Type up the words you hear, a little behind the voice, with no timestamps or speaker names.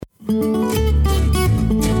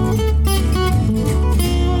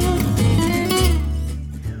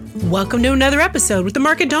Welcome to another episode with the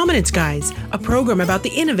Market Dominance Guys, a program about the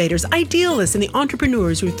innovators, idealists, and the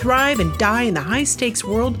entrepreneurs who thrive and die in the high-stakes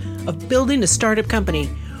world of building a startup company.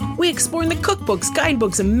 We explore the cookbooks,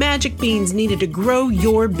 guidebooks, and magic beans needed to grow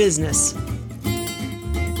your business.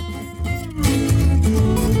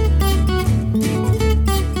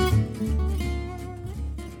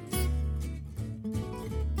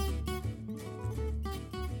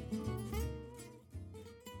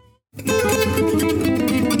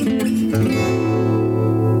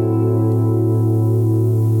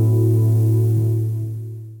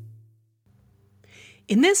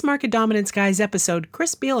 In this Market Dominance Guys episode,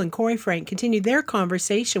 Chris Beall and Corey Frank continue their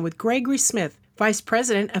conversation with Gregory Smith, Vice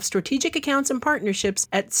President of Strategic Accounts and Partnerships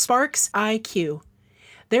at Sparks IQ.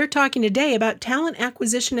 They're talking today about talent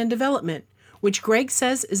acquisition and development, which Greg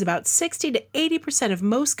says is about 60 to 80% of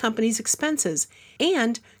most companies' expenses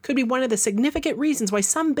and could be one of the significant reasons why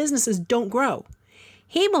some businesses don't grow.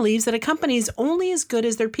 He believes that a company is only as good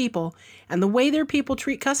as their people and the way their people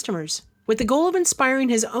treat customers. With the goal of inspiring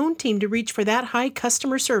his own team to reach for that high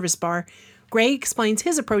customer service bar, Greg explains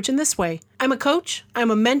his approach in this way. I'm a coach,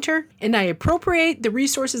 I'm a mentor, and I appropriate the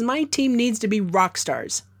resources my team needs to be rock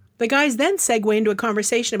stars. The guys then segue into a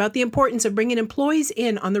conversation about the importance of bringing employees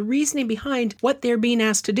in on the reasoning behind what they're being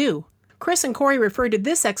asked to do. Chris and Corey refer to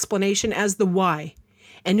this explanation as the why,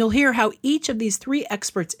 and you'll hear how each of these three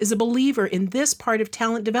experts is a believer in this part of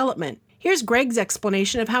talent development. Here's Greg's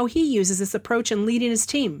explanation of how he uses this approach in leading his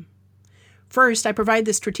team. First, I provide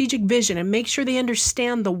the strategic vision and make sure they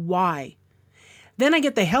understand the why. Then I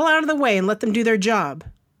get the hell out of the way and let them do their job.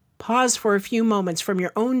 Pause for a few moments from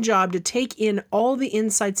your own job to take in all the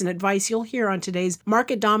insights and advice you'll hear on today's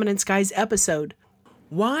Market Dominance Guys episode.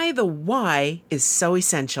 Why the why is so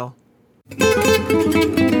essential.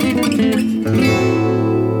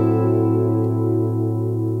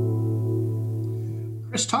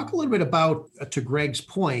 Chris, talk a little bit about, to Greg's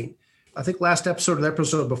point, I think last episode or the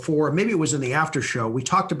episode before, maybe it was in the after show, we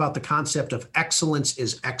talked about the concept of excellence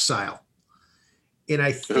is exile. And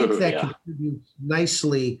I think contributes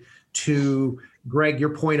nicely to, Greg, your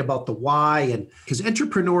point about the why. And because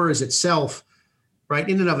entrepreneur is itself, right,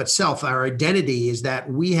 in and of itself, our identity is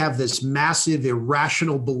that we have this massive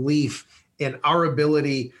irrational belief in our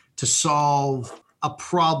ability to solve a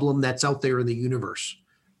problem that's out there in the universe.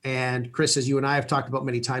 And Chris, as you and I have talked about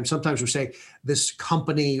many times, sometimes we say, this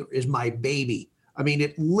company is my baby. I mean,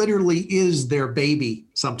 it literally is their baby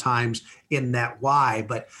sometimes in that why.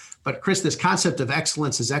 But Chris, this concept of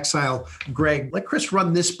excellence is exile. Greg, let Chris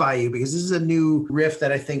run this by you because this is a new riff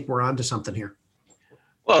that I think we're onto something here.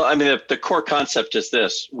 Well, I mean, the core concept is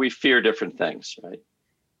this: we fear different things, right?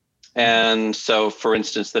 And so, for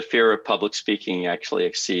instance, the fear of public speaking actually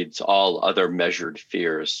exceeds all other measured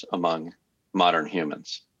fears among modern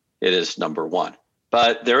humans. It is number one.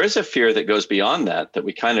 But there is a fear that goes beyond that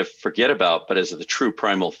we kind of forget about, but is the true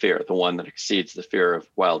primal fear, the one that exceeds the fear of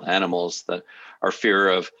wild animals, our fear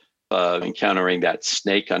of encountering that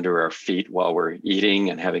snake under our feet while we're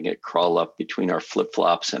eating and having it crawl up between our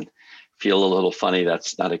flip-flops and feel a little funny.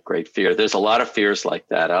 That's not a great fear. There's a lot of fears like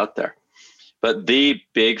that out there. But the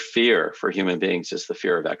big fear for human beings is the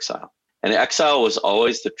fear of exile. And exile was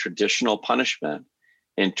always the traditional punishment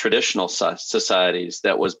in traditional societies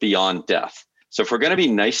that was beyond death. So if we're going to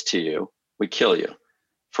be nice to you, we kill you.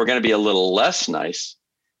 If we're going to be a little less nice,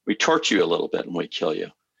 we torture you a little bit and we kill you.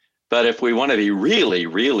 But if we want to be really,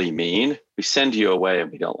 really mean, we send you away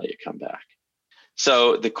and we don't let you come back.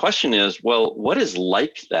 So the question is, well, what is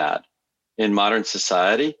like that in modern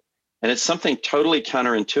society? And it's something totally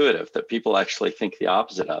counterintuitive that people actually think the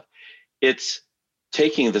opposite of. It's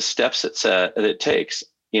taking the steps it takes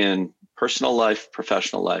in personal life,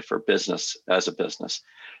 professional life, or business as a business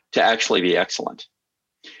to actually be excellent.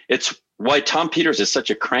 It's why Tom Peters is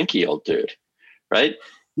such a cranky old dude, right?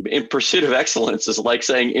 In pursuit of excellence is like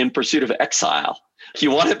saying in pursuit of exile. If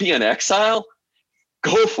you want to be in exile,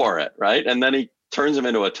 go for it, right? And then he turns him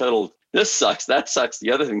into a total, this sucks, that sucks,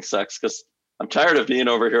 the other thing sucks because I'm tired of being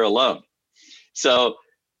over here alone. So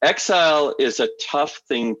exile is a tough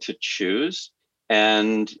thing to choose.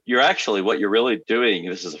 And what you're really doing,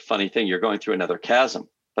 this is a funny thing, you're going through another chasm,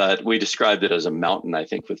 but we described it as a mountain, I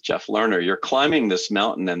think, with Jeff Lerner. You're climbing this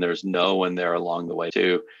mountain and there's no one there along the way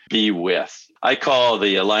to be with. I call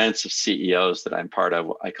the Alliance of CEOs that I'm part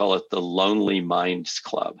of, I call it the Lonely Minds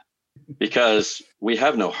Club, because we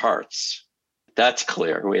have no hearts. That's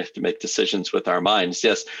clear. We have to make decisions with our minds.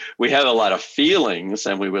 Yes, we have a lot of feelings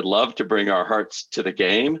and we would love to bring our hearts to the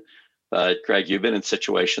game. But Greg, you've been in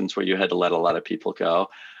situations where you had to let a lot of people go.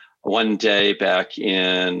 One day back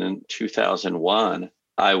in 2001,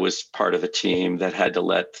 I was part of a team that had to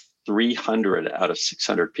let 300 out of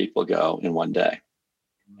 600 people go in one day.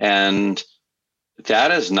 And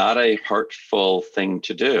that is not a heartful thing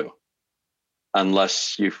to do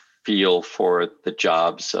unless you feel for the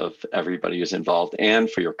jobs of everybody who's involved and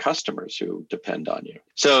for your customers who depend on you.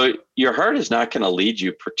 So your heart is not going to lead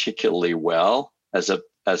you particularly well as a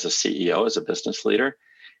CEO, as a business leader.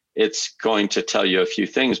 It's going to tell you a few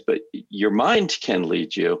things, but your mind can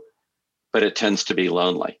lead you, but it tends to be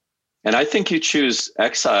lonely. And I think you choose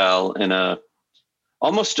exile in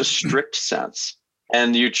almost a strict sense.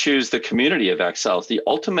 And you choose the community of exiles. The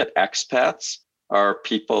ultimate expats are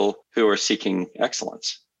people who are seeking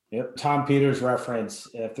excellence. Yep. Tom Peters reference.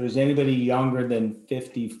 If there's anybody younger than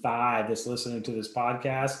 55 that's listening to this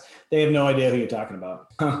podcast, they have no idea who you're talking about.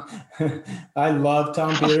 I love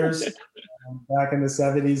Tom Peters back in the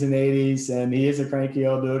 70s and 80s, and he is a cranky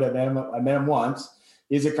old dude. I met him once.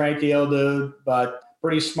 He's a cranky old dude, but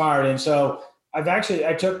pretty smart. And so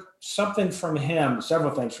I took something from him,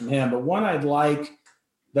 several things from him, but one I'd like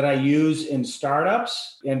that I use in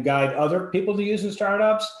startups and guide other people to use in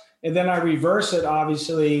startups. And then I reverse it,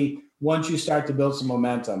 obviously, once you start to build some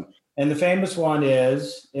momentum. And the famous one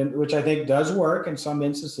is, which I think does work in some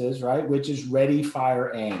instances, right? Which is ready,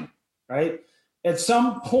 fire, aim, right? At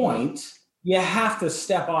some point, you have to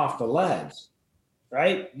step off the ledge,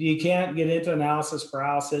 right? You can't get into analysis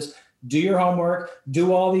paralysis. Do your homework,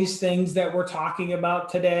 do all these things that we're talking about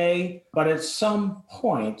today. But at some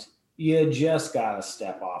point, you just got to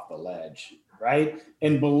step off the ledge, right?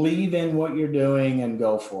 And believe in what you're doing and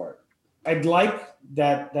go for it. I'd like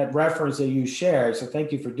that reference that you shared. So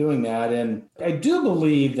thank you for doing that. And I do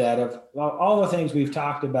believe that of all the things we've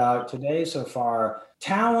talked about today so far,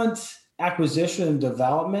 talent acquisition and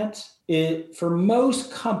development, for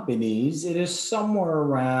most companies, it is somewhere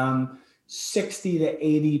around 60 to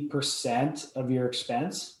 80% of your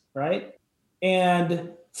expense, right?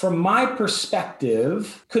 And from my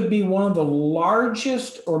perspective, could be one of the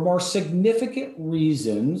largest or more significant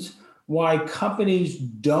reasons why companies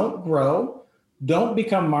don't grow, don't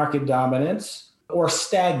become market dominants, or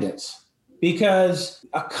stagnants. Because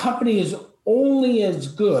a company is only as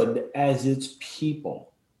good as its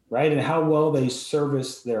people, right? And how well they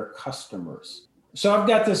service their customers. So I've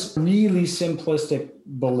got this really simplistic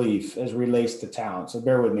belief as relates to talent. So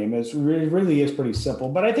bear with me. I mean, it really is pretty simple,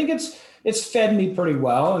 but I think it's fed me pretty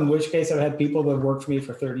well, in which case I've had people that have worked for me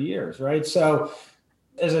for 30 years, right? So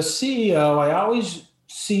as a CEO, I always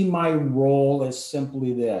see my role as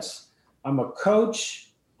simply this. I'm a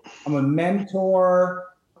coach, I'm a mentor.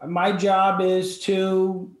 My job is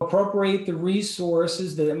to appropriate the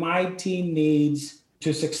resources that my team needs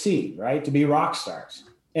to succeed, right? To be rock stars.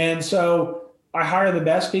 And so I hire the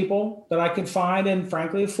best people that I can find and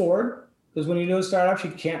frankly afford, because when you do startups,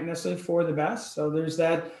 you can't necessarily afford the best. So there's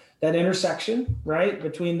that intersection, right,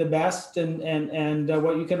 between the best and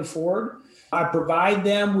what you can afford. I provide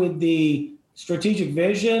them with the strategic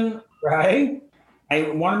vision, right?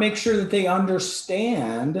 I want to make sure that they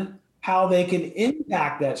understand how they can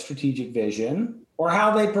impact that strategic vision, or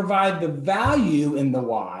how they provide the value in the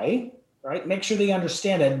why, right? Make sure they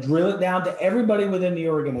understand it, drill it down to everybody within the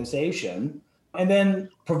organization, and then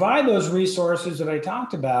provide those resources that I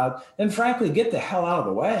talked about, and frankly, get the hell out of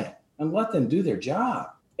the way and let them do their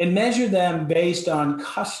job. And measure them based on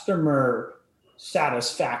customer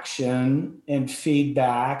satisfaction and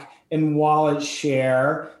feedback and wallet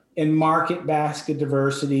share and market basket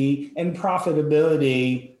diversity and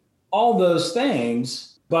profitability, all those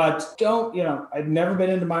things. But I've never been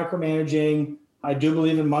into micromanaging. I do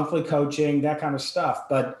believe in monthly coaching, that kind of stuff.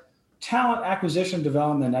 But talent acquisition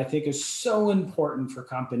development, I think, is so important for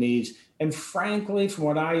companies. And frankly, from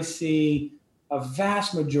what I see, a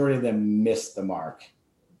vast majority of them miss the mark.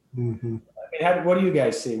 Mm-hmm. I mean, what do you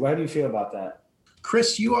guys see? How do you feel about that?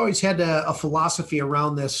 Chris, you always had a philosophy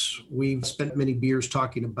around this. We've spent many beers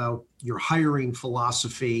talking about your hiring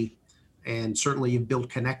philosophy, and certainly you've built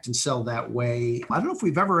Connect and Sell that way. I don't know if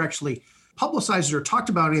we've ever actually publicized or talked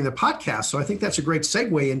about any of the podcasts, so I think that's a great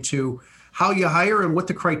segue into how you hire and what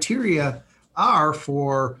the criteria are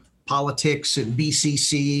for politics and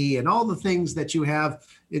BCC and all the things that you have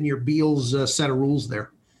in your Beals set of rules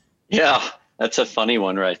there. Yeah. That's a funny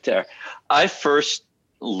one right there. I first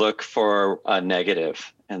look for a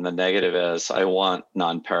negative, and the negative is I want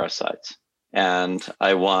non-parasites, and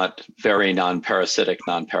I want very non-parasitic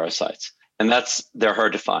non-parasites. And they're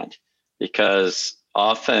hard to find, because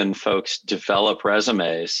often folks develop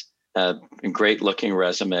resumes, great looking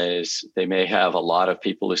resumes. They may have a lot of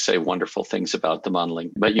people who say wonderful things about them on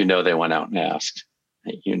LinkedIn, but they went out and asked.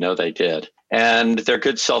 They did. And they're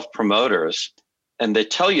good self-promoters. And they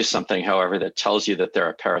tell you something, however, that tells you that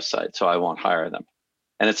they're a parasite, so I won't hire them.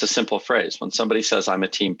 And it's a simple phrase. When somebody says, I'm a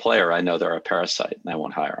team player, I know they're a parasite and I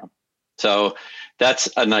won't hire them. So that's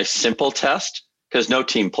a nice simple test, because no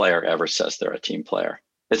team player ever says they're a team player.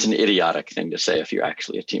 It's an idiotic thing to say if you're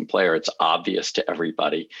actually a team player. It's obvious to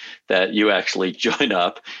everybody that you actually join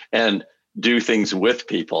up and do things with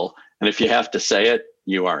people. And if you have to say it,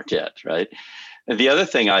 you aren't it, right? And the other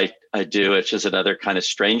thing I do, which is another kind of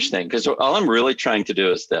strange thing, because all I'm really trying to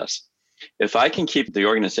do is this. If I can keep the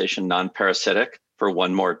organization non-parasitic for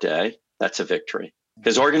one more day, that's a victory.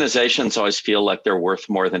 Because organizations always feel like they're worth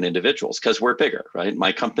more than individuals because we're bigger, right?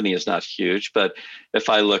 My company is not huge, but if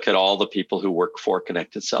I look at all the people who work for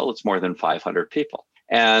Connected Cell, it's more than 500 people.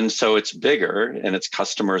 And so it's bigger and its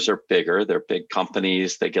customers are bigger. They're big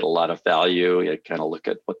companies. They get a lot of value. You kind of look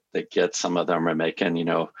at what they get. Some of them are making,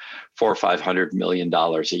 $400 or $500 million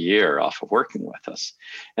a year off of working with us.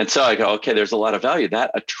 And so I go, okay, there's a lot of value.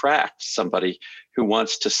 That attracts somebody who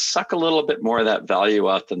wants to suck a little bit more of that value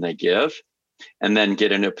out than they give, and then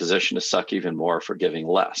get in a position to suck even more for giving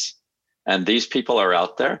less. And these people are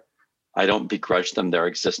out there. I don't begrudge them their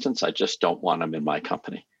existence. I just don't want them in my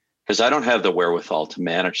company because I don't have the wherewithal to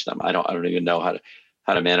manage them. I don't even know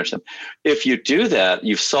how to manage them. If you do that,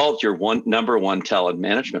 you've solved your number one talent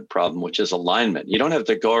management problem, which is alignment. You don't have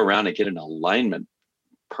to go around and get an alignment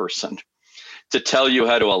person to tell you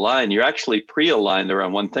how to align. You're actually pre-aligned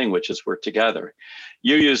around one thing, which is we're together.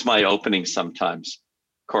 You use my opening sometimes,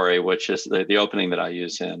 Corey, which is the opening that I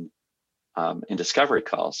use in discovery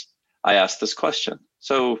calls. I ask this question.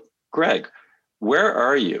 So, Greg, where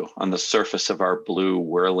are you on the surface of our blue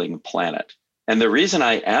whirling planet? And the reason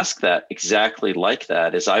I ask that exactly like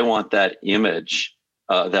that is I want that image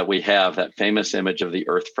that we have, that famous image of the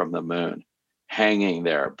Earth from the moon, hanging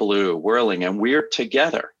there, blue, whirling, and we're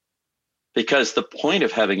together. Because the point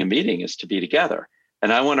of having a meeting is to be together.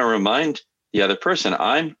 And I want to remind the other person,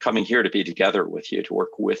 I'm coming here to be together with you, to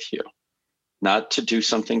work with you, not to do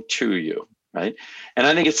something to you, right? And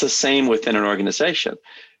I think it's the same within an organization.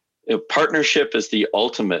 Partnership is the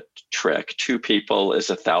ultimate trick. Two people is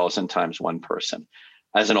 1,000 times one person.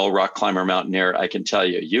 As an old rock climber mountaineer, I can tell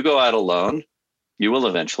you, you go out alone, you will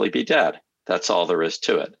eventually be dead. That's all there is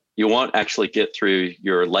to it. You won't actually get through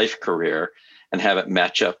your life career and have it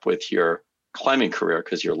match up with your climbing career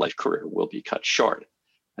because your life career will be cut short.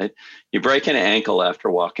 Right? You break an ankle after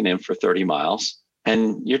walking in for 30 miles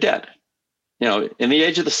and you're dead. In the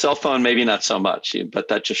age of the cell phone, maybe not so much, but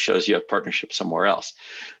that just shows you have partnership somewhere else.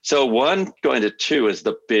 So 1 going to 2 is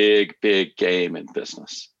the big, big game in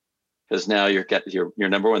business. Because now your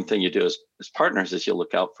number one thing you do as partners is you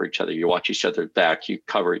look out for each other. You watch each other's back. You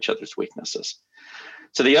cover each other's weaknesses.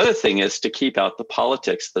 So the other thing is to keep out the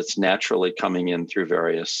politics that's naturally coming in through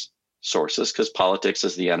various sources, because politics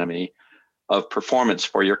is the enemy of performance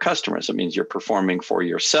for your customers. It means you're performing for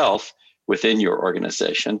yourself within your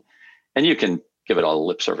organization. And you can give it all the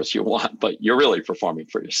lip service you want, but you're really performing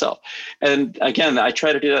for yourself. And again, I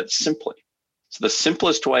try to do that simply. So the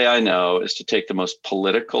simplest way I know is to take the most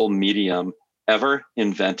political medium ever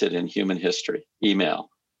invented in human history, email,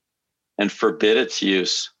 and forbid its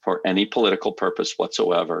use for any political purpose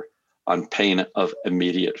whatsoever on pain of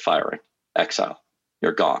immediate firing, exile.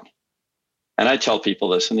 You're gone. And I tell people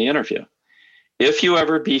this in the interview. If you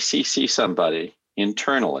ever BCC somebody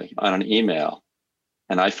internally on an email,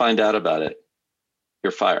 and I find out about it,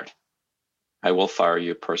 you're fired. I will fire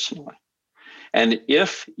you personally. And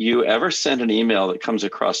if you ever send an email that comes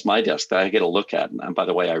across my desk that I get a look at, and by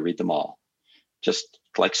the way, I read them all, just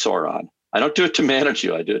like Sauron. I don't do it to manage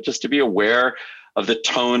you. I do it just to be aware of the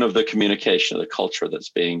tone of the communication, of the culture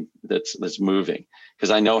that's moving,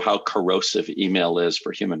 because I know how corrosive email is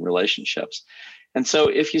for human relationships. And so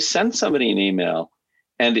if you send somebody an email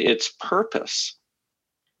and its purpose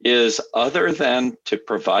is other than to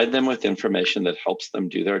provide them with information that helps them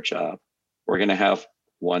do their job, we're going to have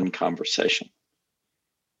one conversation.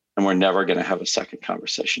 And we're never going to have a second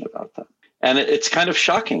conversation about that. And it's kind of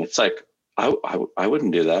shocking. It's like, I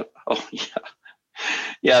wouldn't do that. Oh, yeah.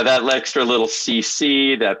 Yeah, that extra little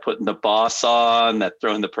CC, that putting the boss on, that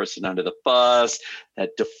throwing the person under the bus,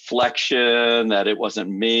 that deflection, that it wasn't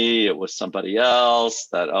me, it was somebody else,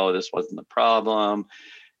 that, oh, this wasn't the problem.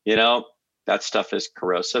 That stuff is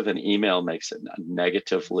corrosive, and email makes it a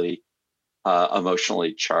negatively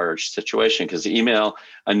emotionally charged situation, because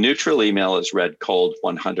a neutral email is read cold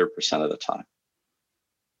 100% of the time.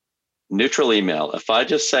 Neutral email, if I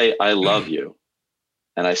just say, I love you,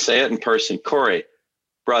 and I say it in person, Corey,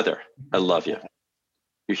 brother, I love you.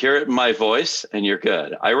 You hear it in my voice and you're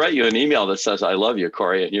good. I write you an email that says, I love you,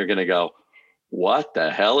 Corey, and you're going to go, what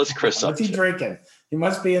the hell is Chris up to? What's he drinking? He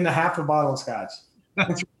must be in the half a bottle of scotch.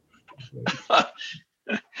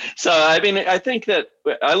 So, I mean, I think that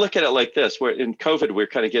I look at it like this, where in COVID, we're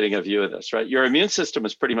kind of getting a view of this, right? Your immune system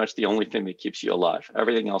is pretty much the only thing that keeps you alive.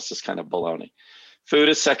 Everything else is kind of baloney. Food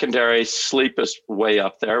is secondary. Sleep is way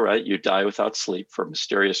up there, right? You die without sleep for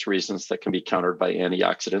mysterious reasons that can be countered by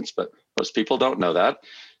antioxidants, but most people don't know that.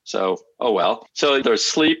 So, oh well. So there's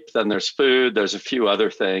sleep, then there's food, there's a few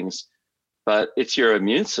other things, but it's your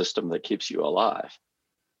immune system that keeps you alive.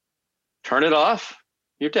 Turn it off,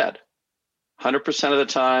 you're dead. 100% of the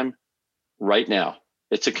time, right now.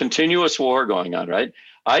 It's a continuous war going on, right?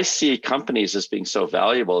 I see companies as being so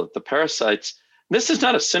valuable that the parasites, this is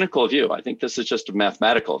not a cynical view. I think this is just a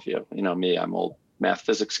mathematical view. You know me, I'm old math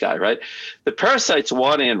physics guy, right? The parasites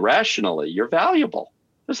want in rationally, you're valuable.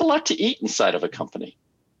 There's a lot to eat inside of a company.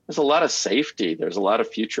 There's a lot of safety. There's a lot of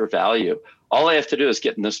future value. All I have to do is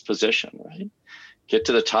get in this position, right? Get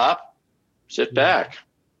to the top, sit back.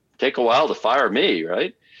 Take a while to fire me,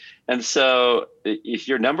 right? And so if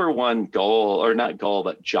your number one goal, or not goal,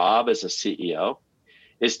 but job as a CEO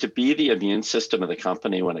is to be the immune system of the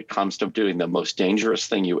company when it comes to doing the most dangerous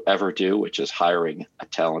thing you ever do, which is hiring a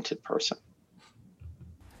talented person.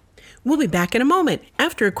 We'll be back in a moment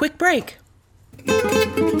after a quick break.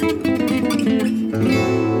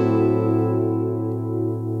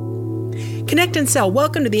 Connect and Sell,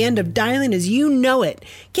 welcome to the end of dialing as you know it.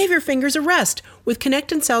 Give your fingers a rest with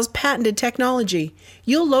Connect and Sell's patented technology.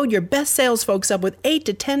 You'll load your best sales folks up with 8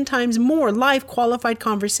 to 10 times more live qualified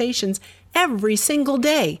conversations every single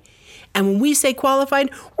day. And when we say qualified,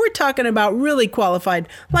 we're talking about really qualified,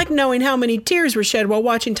 like knowing how many tears were shed while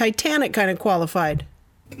watching Titanic kind of qualified.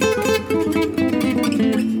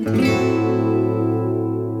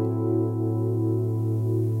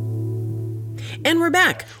 And we're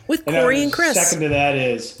back with Corey and Chris. Second to that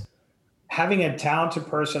is having a talented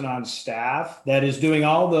person on staff that is doing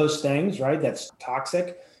all those things, right? That's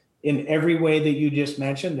toxic in every way that you just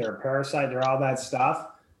mentioned. They're a parasite, they're all that stuff,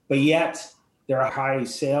 but yet they're a high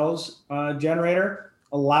sales generator,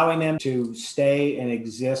 allowing them to stay and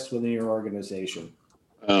exist within your organization.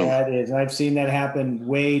 That is, I've seen that happen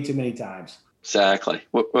way too many times. Exactly.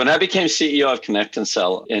 When I became CEO of Connect and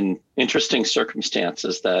Sell, in interesting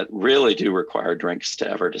circumstances that really do require drinks to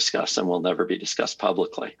ever discuss and will never be discussed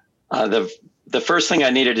publicly, the first thing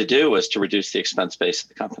I needed to do was to reduce the expense base of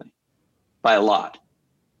the company by a lot.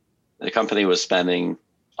 The company was spending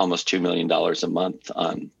almost $2 million a month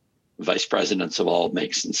on vice presidents of all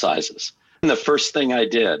makes and sizes. And the first thing I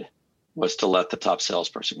did was to let the top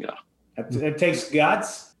salesperson go. It takes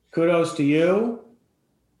guts. Kudos to you.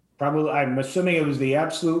 Probably, I'm assuming it was the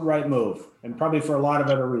absolute right move, and probably for a lot of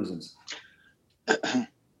other reasons.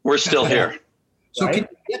 We're still here. So right? Can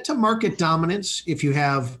you get to market dominance if you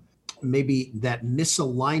have maybe that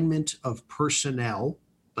misalignment of personnel,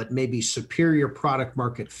 but maybe superior product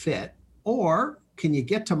market fit? Or can you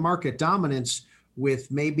get to market dominance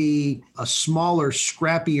with maybe a smaller,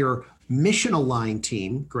 scrappier, mission-aligned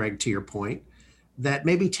team, Greg, to your point, that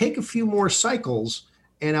maybe take a few more cycles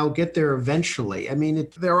and I'll get there eventually? I mean,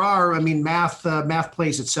 math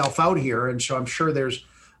plays itself out here. And so I'm sure there's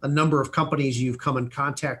a number of companies you've come in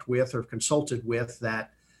contact with or consulted with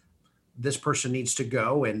that this person needs to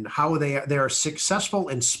go, and how they are successful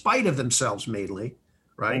in spite of themselves mainly,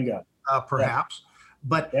 right? Perhaps.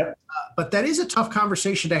 Yep. But that is a tough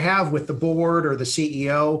conversation to have with the board or the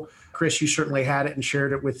CEO. Chris, you certainly had it and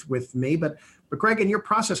shared it with me. But Greg, in your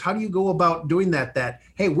process, how do you go about doing that,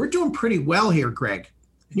 hey, we're doing pretty well here, Greg,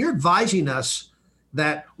 and you're advising us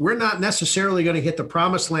that we're not necessarily going to hit the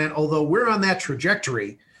promised land, although we're on that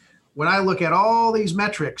trajectory. When I look at all these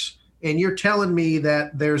metrics and you're telling me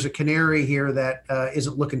that there's a canary here that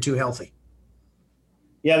isn't looking too healthy.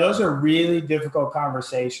 Yeah, those are really difficult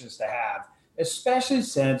conversations to have, especially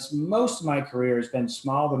since most of my career has been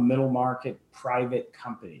small to middle market private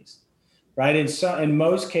companies, right? And so in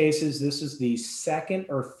most cases, this is the second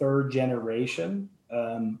or third generation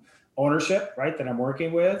ownership, right, that I'm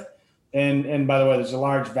working with. And by the way, there's a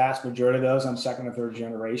large, vast majority of those on second or third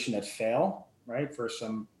generation that fail, right, for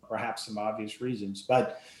perhaps some obvious reasons.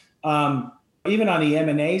 But even on the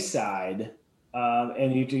M&A side,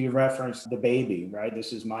 and you referenced the baby, right?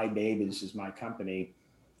 This is my baby. This is my company.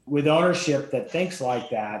 With ownership that thinks like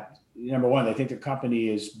that, number one, they think the company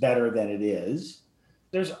is better than it is.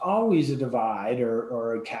 There's always a divide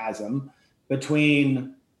or a chasm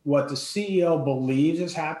between what the CEO believes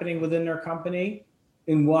is happening within their company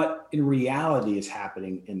and what in reality is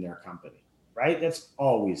happening in their company, right? That's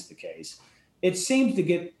always the case. It seems to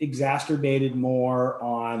get exacerbated more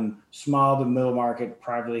on small to middle market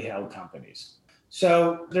privately held companies.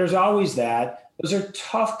 So there's always that. Those are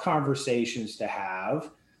tough conversations to have.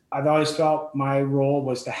 I've always felt my role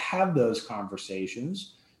was to have those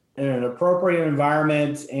conversations in an appropriate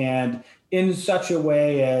environment and in such a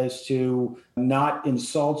way as to not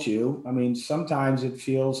insult you. I mean, sometimes it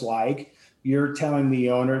feels like you're telling the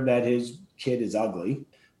owner that his kid is ugly.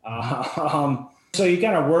 So you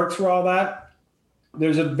kind of work through all that.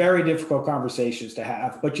 There's a very difficult conversations to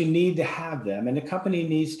have, but you need to have them, and the company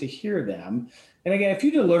needs to hear them. And again, if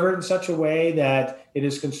you deliver it in such a way that it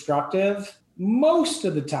is constructive, most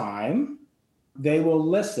of the time they will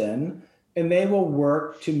listen and they will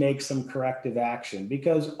work to make some corrective action,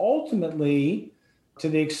 because ultimately, to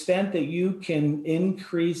the extent that you can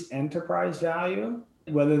increase enterprise value,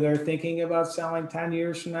 whether they're thinking about selling 10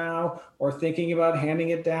 years from now or thinking about handing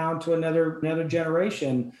it down to another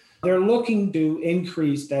generation, they're looking to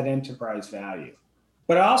increase that enterprise value.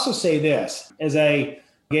 But I also say this, as I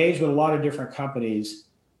engage with a lot of different companies,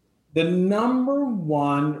 the number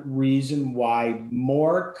one reason why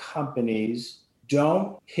more companies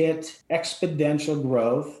don't hit exponential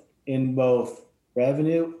growth in both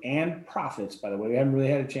revenue and profits, by the way, we haven't really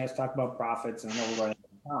had a chance to talk about profits, and I know we're running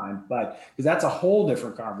out of time, but because that's a whole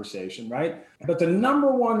different conversation, right? But the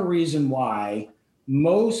number one reason why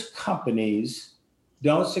most companies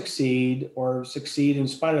don't succeed or succeed in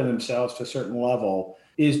spite of themselves to a certain level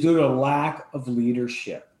is due to lack of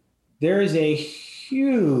leadership. There is a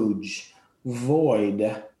huge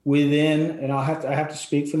void within, and I have to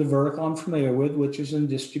speak for the vertical I'm familiar with, which is in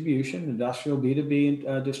distribution, industrial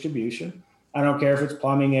B2B distribution. I don't care if it's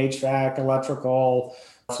plumbing, HVAC, electrical,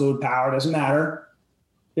 fluid power, doesn't matter.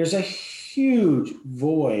 There's a huge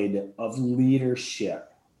void of leadership.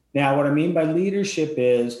 Now, what I mean by leadership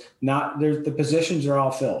is the positions are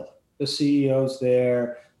all filled. The CEO's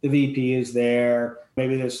there, the VP is there.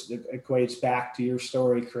 Maybe this equates back to your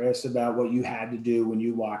story, Chris, about what you had to do when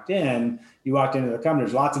you walked in. You walked into the company,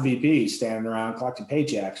 there's lots of VPs standing around collecting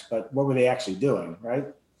paychecks, but what were they actually doing, right?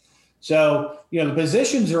 So, the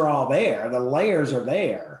positions are all there, the layers are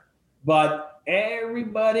there, but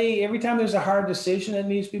everybody, every time there's a hard decision that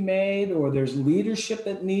needs to be made, or there's leadership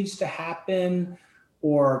that needs to happen,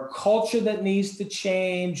 or culture that needs to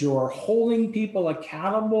change, or holding people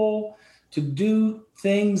accountable to do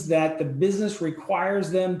things that the business requires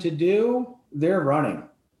them to do, they're running,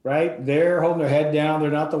 right? They're holding their head down. They're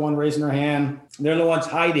not the one raising their hand. They're the ones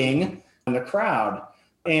hiding in the crowd.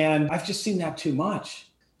 And I've just seen that too much.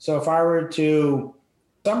 So if I were to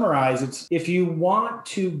summarize, it's if you want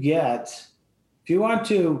to get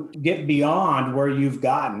beyond where you've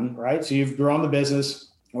gotten, right? So you've grown the business,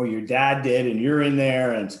 or your dad did, and you're in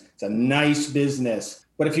there, and it's a nice business.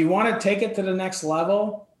 But if you want to take it to the next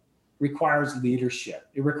level, it requires leadership.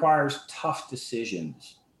 It requires tough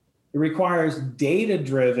decisions. It requires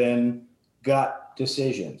data-driven gut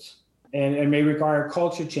decisions. And may require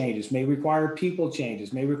culture changes, may require people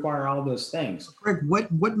changes, may require all those things. Greg,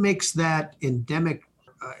 what makes that endemic?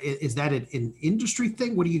 Is that an industry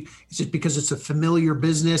thing? Is it because it's a familiar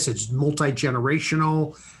business, it's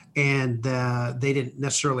multi-generational, and they didn't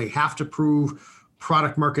necessarily have to prove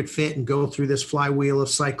product market fit and go through this flywheel of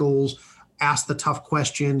cycles, ask the tough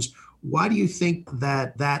questions? Why do you think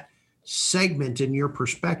that segment, in your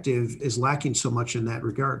perspective, is lacking so much in that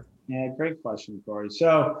regard? Yeah, great question, Corey.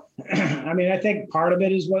 So, I think part of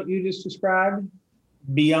it is what you just described.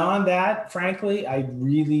 Beyond that, frankly, I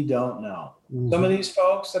really don't know. Mm-hmm. Some of these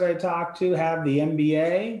folks that I talk to have the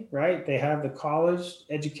MBA, right? They have the college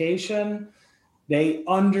education. They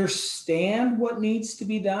understand what needs to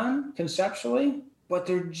be done conceptually, but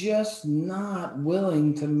they're just not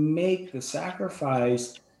willing to make the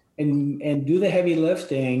sacrifice and do the heavy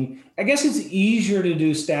lifting. I guess it's easier to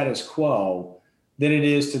do status quo than it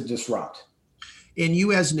is to disrupt. And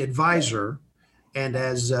you as an advisor and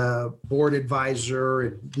as a board advisor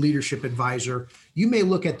and leadership advisor, you may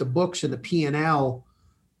look at the books and the P&L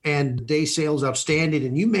and day sales outstanding,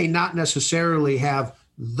 and you may not necessarily have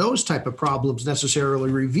those type of problems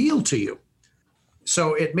necessarily revealed to you.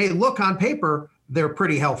 So it may look on paper, they're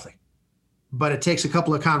pretty healthy, but it takes a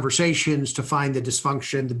couple of conversations to find the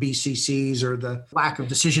dysfunction, the BCCs, or the lack of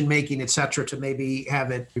decision-making, et cetera, to maybe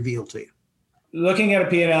have it revealed to you. Looking at a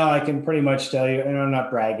P&L, I can pretty much tell you, and I'm not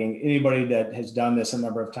bragging, anybody that has done this a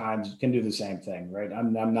number of times can do the same thing, right?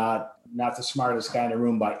 I'm not the smartest guy in the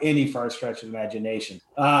room by any far stretch of imagination.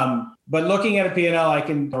 But looking at a P&L,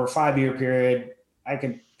 over a 5-year period, I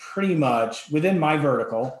can pretty much, within my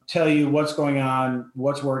vertical, tell you what's going on,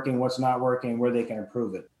 what's working, what's not working, where they can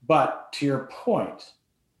improve it. But to your point,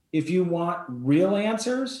 if you want real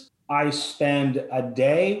answers, I spend a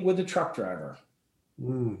day with a truck driver.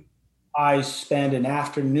 I spend an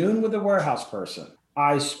afternoon with a warehouse person.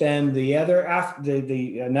 I spend another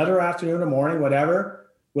afternoon or morning, whatever,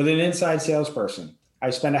 with an inside salesperson. I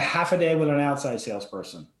spend a half a day with an outside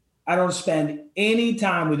salesperson. I don't spend any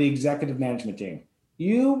time with the executive management team.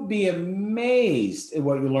 You'd be amazed at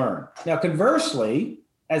what you learn. Now, conversely,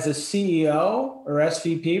 as a CEO or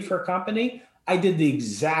SVP for a company, I did the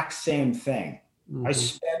exact same thing. Mm-hmm. I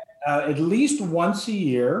spent at least once a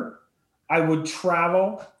year, I would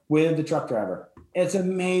travel with the truck driver. It's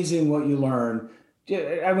amazing what you learn.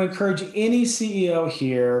 I would encourage any CEO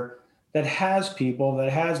here that has people,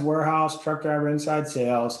 that has warehouse, truck driver, inside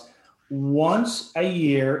sales, once a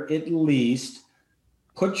year at least,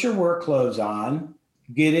 put your work clothes on,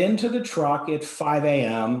 get into the truck at 5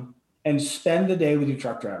 a.m. and spend the day with your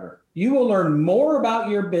truck driver. You will learn more about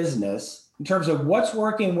your business in terms of what's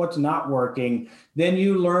working, what's not working, than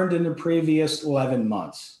you learned in the previous 11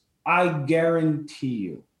 months. I guarantee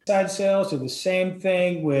you. Inside sales do the same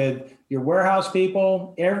thing with your warehouse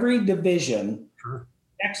people. Every division, sure,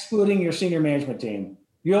 excluding your senior management team,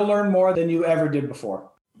 you'll learn more than you ever did before.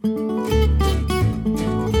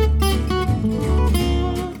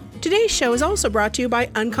 Today's show is also brought to you by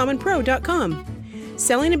UncommonPro.com.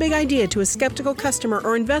 Selling a big idea to a skeptical customer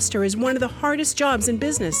or investor is one of the hardest jobs in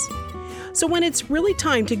business. So when it's really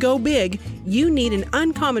time to go big, you need an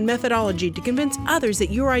uncommon methodology to convince others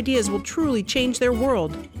that your ideas will truly change their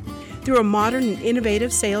world. Through a modern and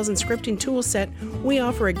innovative sales and scripting tool set, we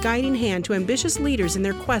offer a guiding hand to ambitious leaders in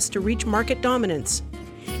their quest to reach market dominance.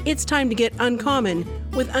 It's time to get uncommon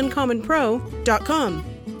with UncommonPro.com.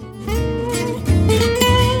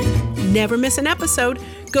 Never miss an episode.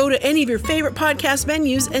 Go to any of your favorite podcast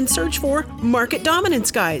venues and search for Market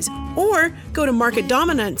Dominance Guys, or go to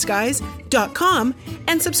marketdominanceguys.com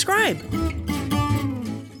and subscribe.